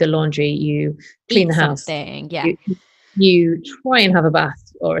then do the laundry, you clean the house, you try and have a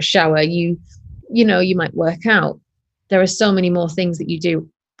bath or a shower, you know, you might work out. There are so many more things that you do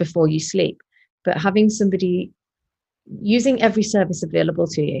before you sleep. But having somebody, using every service available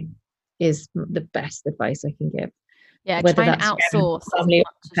to you is the best advice I can give. Yeah, whether that's outsource family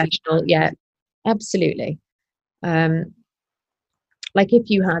or professional. Yeah, absolutely. Like if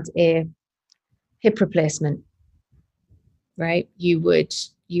you had a hip replacement, right, you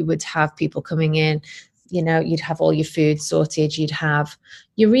would have people coming in, you know, you'd have all your food sorted, you'd have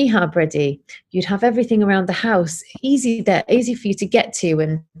your rehab ready, you'd have everything around the house easy for you to get to.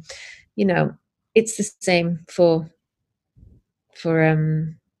 And you know, it's the same for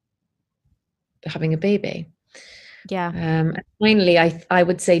having a baby. Finally, I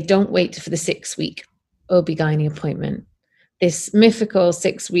would say don't wait for the 6-week OB-GYN appointment, this mythical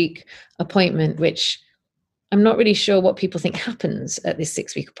 6-week appointment, which I'm not really sure what people think happens at this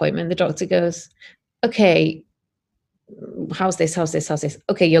 6-week appointment. The doctor goes, okay, how's this?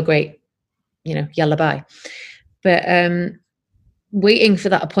 Okay, you're great. You know, yalla bye. But waiting for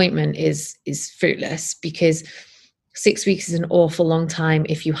that appointment is fruitless, because 6 weeks is an awful long time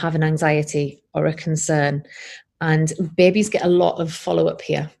if you have an anxiety or a concern. And babies get a lot of follow-up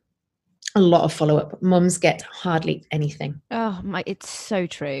here. A lot of follow-up. Mums get hardly anything. Oh my, it's so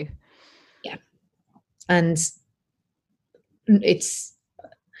true. Yeah. And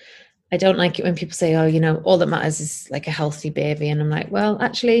I don't like it when people say, oh, you know, all that matters is like a healthy baby. And I'm like, well,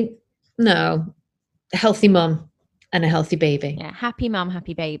 actually, no. A healthy mum and a healthy baby. Yeah, happy mum,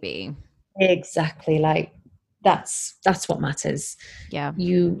 happy baby. Exactly. Like that's what matters. Yeah.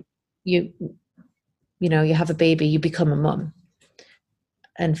 You know, you have a baby, you become a mum.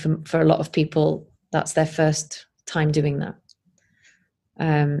 And for a lot of people, that's their first time doing that.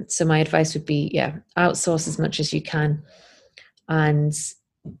 So my advice would be, yeah, outsource as much as you can, and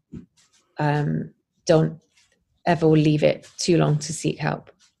don't ever leave it too long to seek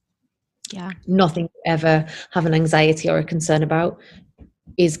help. Yeah. Nothing you ever have an anxiety or a concern about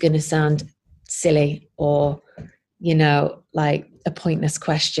is going to sound silly or, you know, like a pointless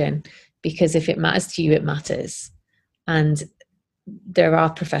question, because if it matters to you, it matters. And there are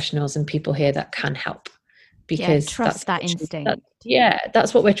professionals and people here that can help, because trust that instinct.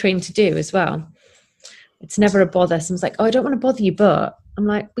 That's what we're trained to do as well. It's never a bother. Someone's like, oh, I don't want to bother you, but I'm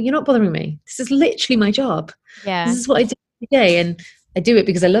like, well, you're not bothering me. This is literally my job. Yeah. This is what I do every day, and I do it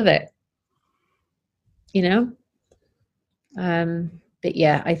because I love it, you know? But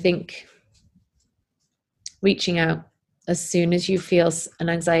yeah, I think reaching out as soon as you feel an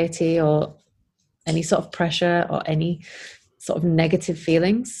anxiety or any sort of pressure or any sort of negative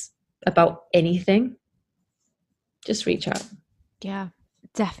feelings about anything, just reach out. Yeah,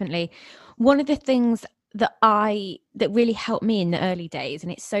 definitely. One of the things that really helped me in the early days,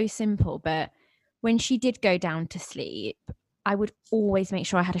 and it's so simple, but when she did go down to sleep, I would always make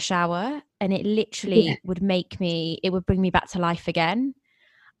sure I had a shower, and it literally would bring me back to life again.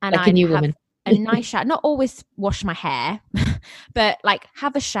 And like a new woman. A nice shower, not always wash my hair, but like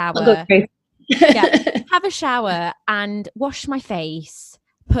have a I'll shower. go crazy. Have a shower and wash my face,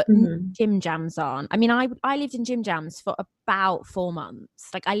 put gym jams on. I mean, I lived in gym jams for about 4 months.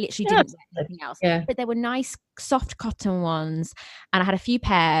 Like I literally didn't wear anything else. But there were nice soft cotton ones, and I had a few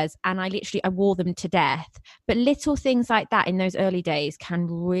pairs, and I wore them to death. But little things like that in those early days can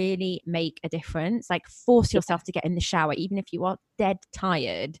really make a difference. Like force yourself to get in the shower, even if you are dead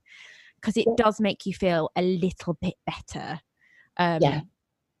tired, because it does make you feel a little bit better.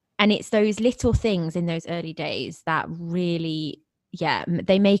 And it's those little things in those early days that really,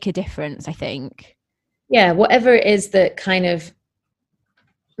 they make a difference, I think. Yeah, whatever it is that kind of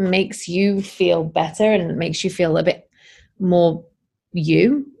makes you feel better and makes you feel a bit more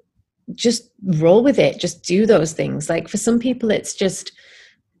you, just roll with it. Just do those things. Like for some people, it's just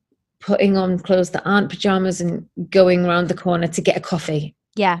putting on clothes that aren't pajamas and going around the corner to get a coffee.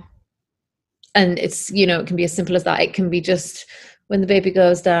 Yeah. And it's, it can be as simple as that. It can be just when the baby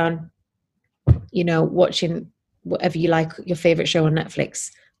goes down, watching whatever you like, your favorite show on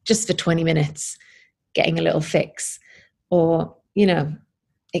Netflix, just for 20 minutes, getting a little fix. Or,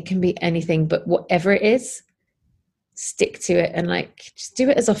 it can be anything, but whatever it is, stick to it and just do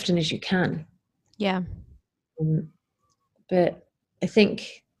it as often as you can. Yeah. But I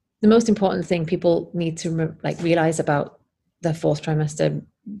think the most important thing people need to realize about their fourth trimester,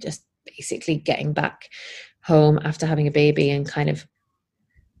 just basically getting back home after having a baby and kind of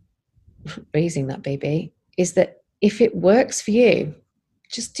raising that baby, is that if it works for you,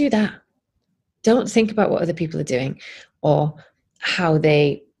 just do that. Don't think about what other people are doing or how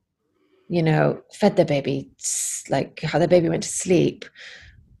they, fed their baby, like how their baby went to sleep,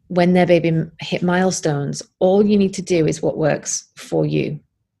 when their baby hit milestones. All you need to do is what works for you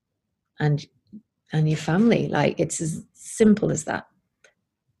and your family. Like it's as simple as that.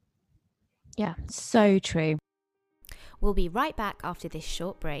 Yeah, so true. We'll be right back after this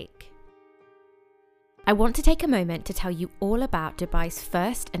short break. I want to take a moment to tell you all about Dubai's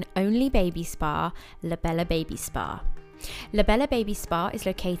first and only baby spa, Labella Baby Spa. Labella Baby Spa is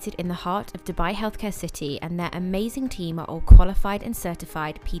located in the heart of Dubai Healthcare City, and their amazing team are all qualified and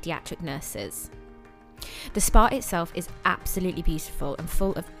certified paediatric nurses. The spa itself is absolutely beautiful and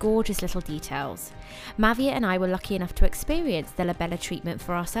full of gorgeous little details. Mavia and I were lucky enough to experience the Labella treatment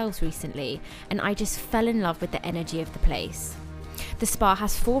for ourselves recently, and I just fell in love with the energy of the place. The spa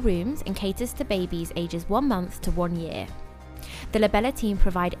has 4 rooms and caters to babies ages 1 month to 1 year. The Labella team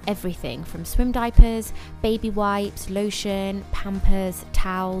provide everything from swim diapers, baby wipes, lotion, pampers,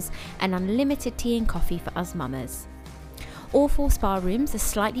 towels, and unlimited tea and coffee for us mamas. All 4 spa rooms are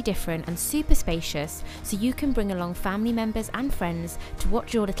slightly different and super spacious, so you can bring along family members and friends to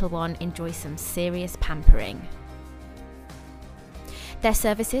watch your little one enjoy some serious pampering. Their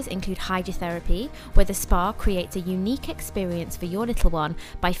services include hydrotherapy, where the spa creates a unique experience for your little one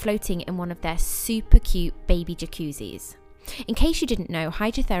by floating in one of their super cute baby jacuzzis. In case you didn't know,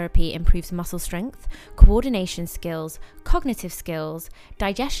 hydrotherapy improves muscle strength, coordination skills, cognitive skills,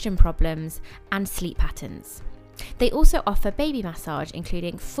 digestion problems, and sleep patterns. They also offer baby massage,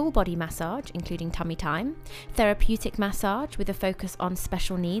 including full body massage, including tummy time, therapeutic massage with a focus on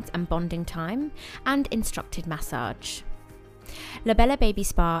special needs and bonding time, and instructed massage. Labella Baby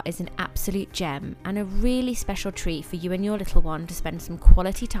Spa is an absolute gem and a really special treat for you and your little one to spend some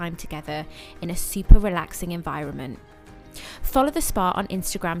quality time together in a super relaxing environment. Follow the spa on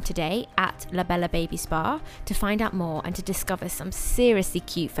Instagram today at Labella Baby Spa to find out more and to discover some seriously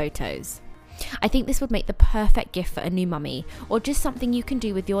cute photos. I think this would make the perfect gift for a new mummy, or just something you can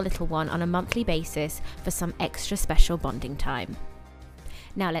do with your little one on a monthly basis for some extra special bonding time.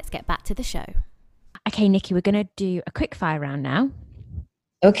 Now let's get back to the show. Okay, Nikki, we're going to do a quick fire round now.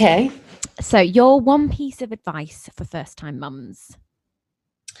 Okay. So your one piece of advice for first-time mums?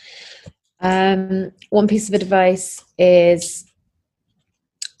 One piece of advice is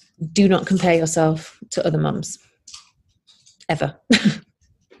do not compare yourself to other mums. Ever.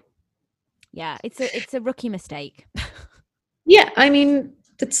 Yeah, it's a rookie mistake. Yeah, I mean,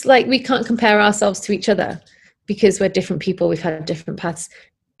 it's like we can't compare ourselves to each other because we're different people. We've had different paths.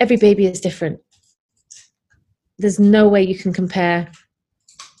 Every baby is different. There's no way you can compare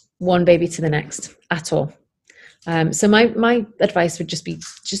one baby to the next at all. So my advice would just be,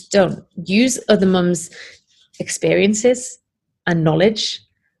 just don't. Use other mums' experiences and knowledge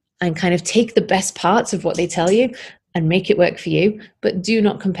and kind of take the best parts of what they tell you and make it work for you, but do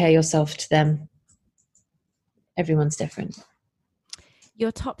not compare yourself to them. Everyone's different.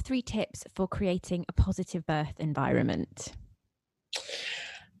 Your top 3 tips for creating a positive birth environment?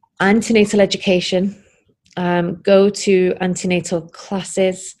 Antenatal education. Go to antenatal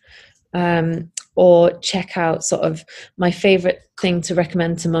classes. or check out sort of my favorite thing to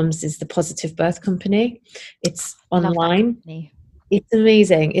recommend to mums is the Positive Birth Company. It's online. It's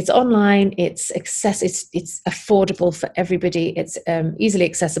amazing. It's online. It's it's affordable for everybody. It's easily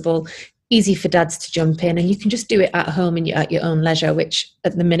accessible, easy for dads to jump in, and you can just do it at home and at your own leisure, which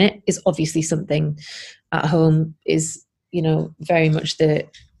at the minute is obviously something at home is, you know, very much the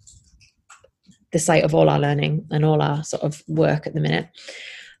site of all our learning and all our sort of work at the minute.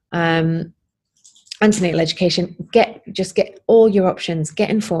 Antenatal education, get all your options,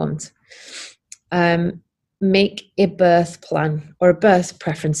 get informed. Make a birth plan or a birth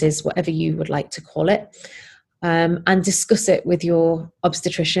preferences, whatever you would like to call it, and discuss it with your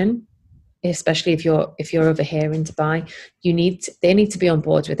obstetrician, especially if you're over here in Dubai. They need to be on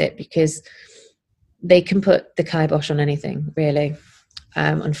board with it, because they can put the kibosh on anything, really,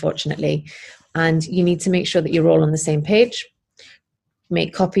 unfortunately. And you need to make sure that you're all on the same page.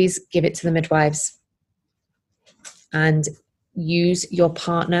 Make copies, give it to the midwives, and use your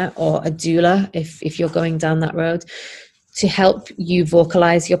partner or a doula if you're going down that road to help you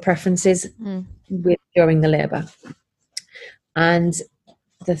vocalize your preferences during the labor. And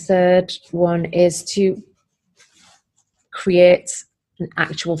the third one is to create an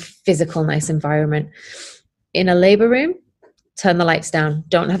actual physical nice environment. In a labor room, turn the lights down.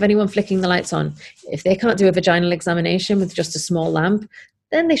 Don't have anyone flicking the lights on. If they can't do a vaginal examination with just a small lamp,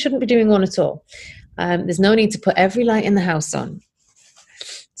 then they shouldn't be doing one at all. There's no need to put every light in the house on.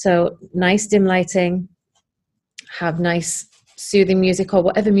 So nice dim lighting, have nice soothing music or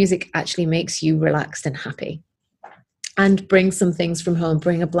whatever music actually makes you relaxed and happy. And bring some things from home.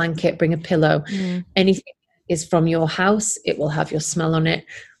 Bring a blanket, bring a pillow. Anything is from your house, it will have your smell on it,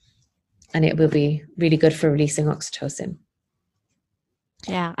 and it will be really good for releasing oxytocin.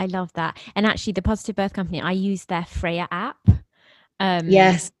 Yeah, I love that. And actually, the Positive Birth Company, I use their Freya app.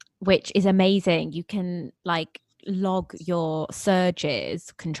 Yes. Which is amazing. You can like log your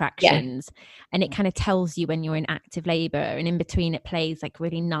surges, contractions, and it kind of tells you when you're in active labor, and in between it plays like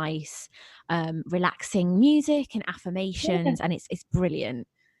really nice relaxing music and affirmations, and it's brilliant.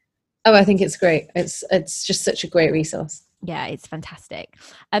 Oh, I think it's great. It's just such a great resource. Yeah, it's fantastic.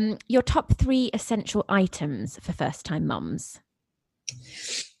 Your top 3 essential items for first time mums?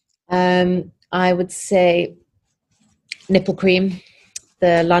 I would say nipple cream,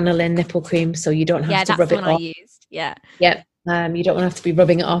 the lanolin nipple cream, so you don't have to rub it off. I used. Yeah. You don't want to have to be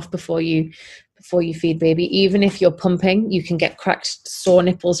rubbing it off before you feed baby. Even if you're pumping, you can get cracked sore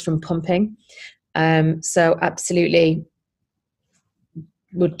nipples from pumping. So absolutely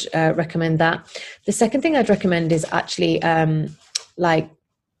would recommend that. The second thing I'd recommend is actually like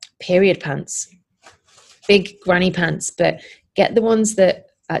period pants, big granny pants, but get the ones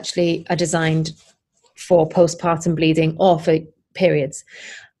that actually are designed for postpartum bleeding or for periods.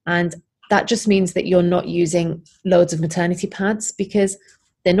 And that just means that you're not using loads of maternity pads, because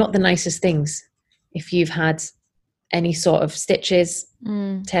they're not the nicest things if you've had any sort of stitches,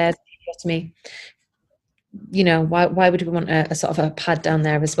 tears, tracheotomy. You know, why would we want a sort of a pad down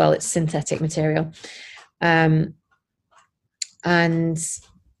there as well? It's synthetic material. And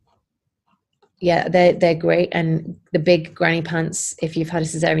yeah, they're great. And the big granny pants, if you've had a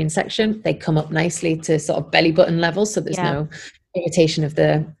cesarean section, they come up nicely to sort of belly button level, so there's no irritation of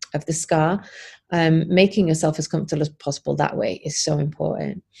the scar. Making yourself as comfortable as possible that way is so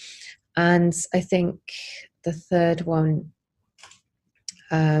important. And I think the third one,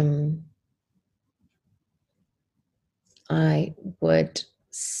 I would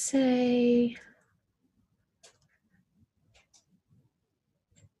say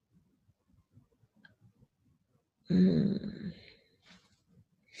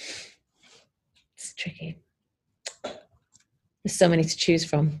it's tricky. There's so many to choose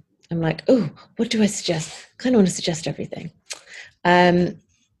from. I'm like, oh, what do I suggest? I kind of want to suggest everything. A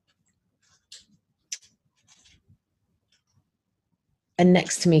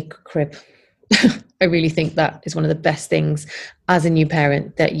next to me crib. I really think that is one of the best things as a new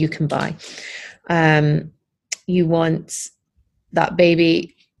parent that you can buy. You want that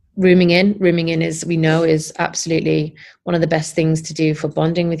baby rooming in, as we know, is absolutely one of the best things to do for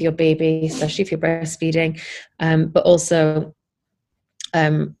bonding with your baby, especially if you're breastfeeding. But also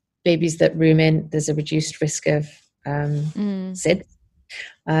babies that room in, there's a reduced risk of SIDS.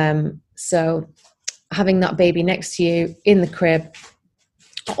 So having that baby next to you in the crib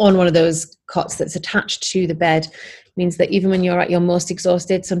on one of those cots that's attached to the bed means that even when you're at your most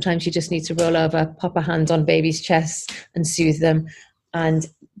exhausted, sometimes you just need to roll over, pop a hand on baby's chest and soothe them, and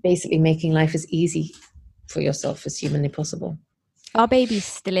basically making life as easy for yourself as humanly possible. Our baby's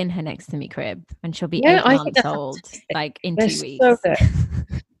still in her next to me crib, and she'll be 8 months old, like in 2 weeks. So good.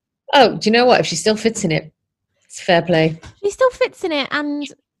 Oh, do you know what? If she still fits in it, it's fair play. She still fits in it and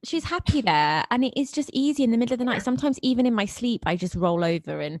she's happy there. And it is just easy in the middle of the night. Sometimes even in my sleep, I just roll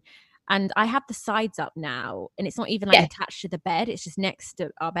over and I have the sides up now, and it's not even like attached to the bed. It's just next to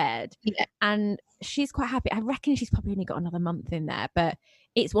our bed. Yeah. And she's quite happy. I reckon she's probably only got another month in there, but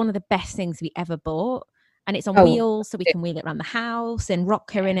it's one of the best things we ever bought. And it's on wheels, so we can wheel it around the house and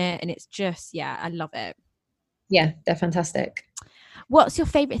rock her in it. And it's just, I love it. Yeah, they're fantastic. What's your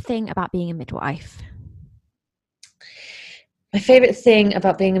favourite thing about being a midwife? My favourite thing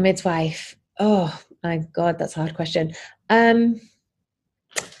about being a midwife? Oh my God, that's a hard question.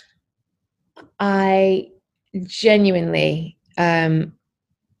 I genuinely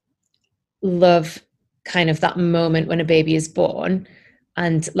love kind of that moment when a baby is born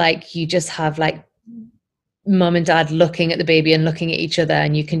and like you just have like mum and dad looking at the baby and looking at each other,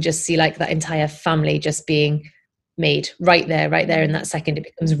 and you can just see like that entire family just being made right there in that second. It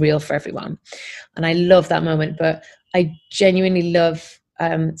becomes real for everyone, and I love that moment. But I genuinely love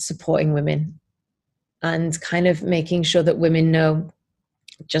supporting women and kind of making sure that women know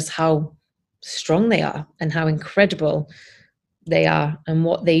just how strong they are and how incredible they are and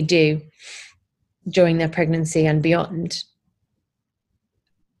what they do during their pregnancy and beyond.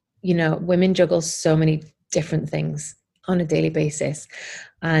 You know, women juggle so many different things on a daily basis,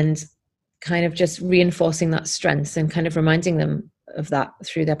 and kind of just reinforcing that strength and kind of reminding them of that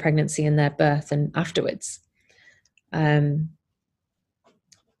through their pregnancy and their birth and afterwards.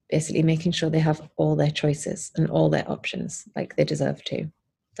 Basically making sure they have all their choices and all their options like they deserve to.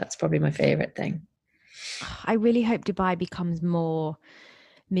 That's probably my favorite thing. I really hope Dubai becomes more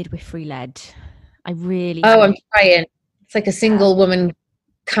midwifery led. I really I'm trying. It's like a single woman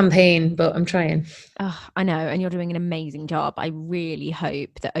campaign, but I'm trying. Oh, I know, and you're doing an amazing job. I really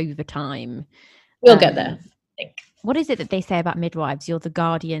hope that over time we'll get there. What is it that they say about midwives? You're the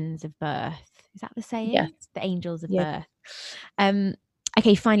guardians of birth. Is that the saying? Yes. The angels of birth.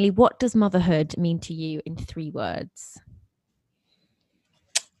 Okay, finally, what does motherhood mean to you in 3 words?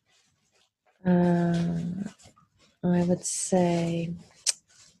 I would say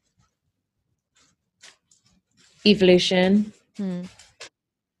evolution.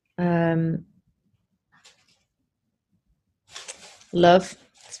 Love.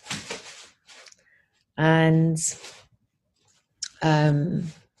 And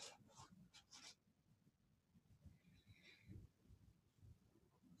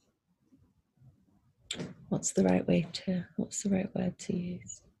what's the right word to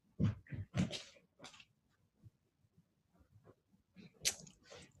use?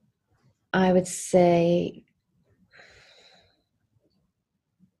 I would say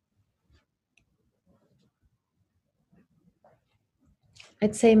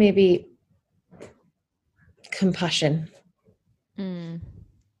maybe compassion.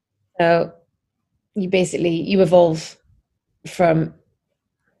 So you evolve from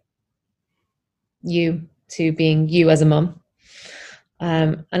you to being you as a mum.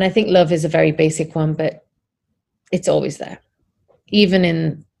 And I think love is a very basic one, but it's always there, even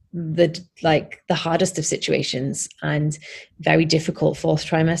in the hardest of situations and very difficult 4th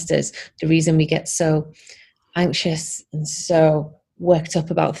trimesters. The reason we get so anxious and so worked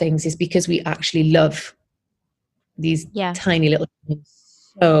up about things is because we actually love these tiny little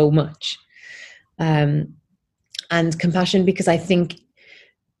things so much. And compassion, because I think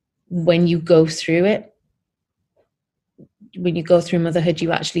when you go through motherhood,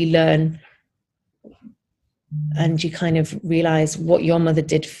 you actually learn and you kind of realize what your mother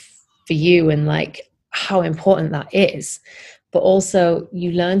did for you and like how important that is. But also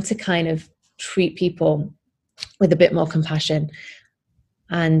you learn to kind of treat people with a bit more compassion,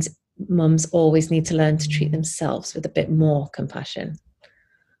 and mums always need to learn to treat themselves with a bit more compassion.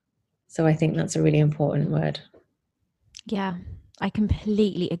 So I think that's a really important word. Yeah, I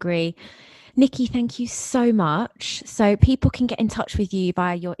completely agree. Nikki, thank you so much. So people can get in touch with you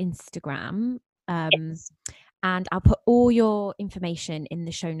via your Instagram. Yes. And I'll put all your information in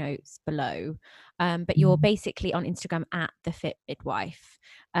the show notes below. But you're basically on Instagram at The Fit Midwife,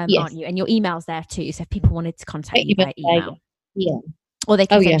 yes. aren't you? And your email's there too. So if people wanted to contact you by email. Yeah. Or they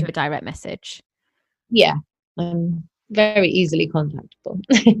can send you a direct message. Yeah. Very easily contactable.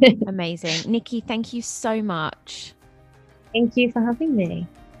 Amazing. Nikki, thank you so much. Thank you for having me.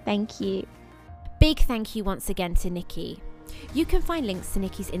 Thank you. Big thank you once again to Nikki. You can find links to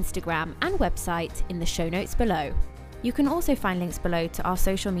Nikki's Instagram and website in the show notes below. You can also find links below to our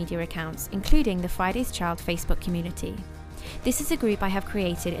social media accounts, including the Friday's Child Facebook community. This is a group I have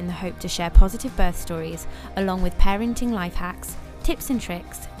created in the hope to share positive birth stories, along with parenting life hacks, tips and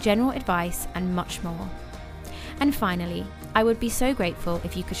tricks, general advice, and much more. And finally, I would be so grateful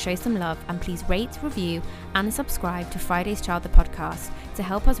if you could show some love and please rate, review and subscribe to Friday's Child the podcast to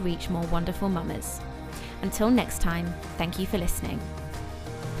help us reach more wonderful mamas. Until next time, thank you for listening.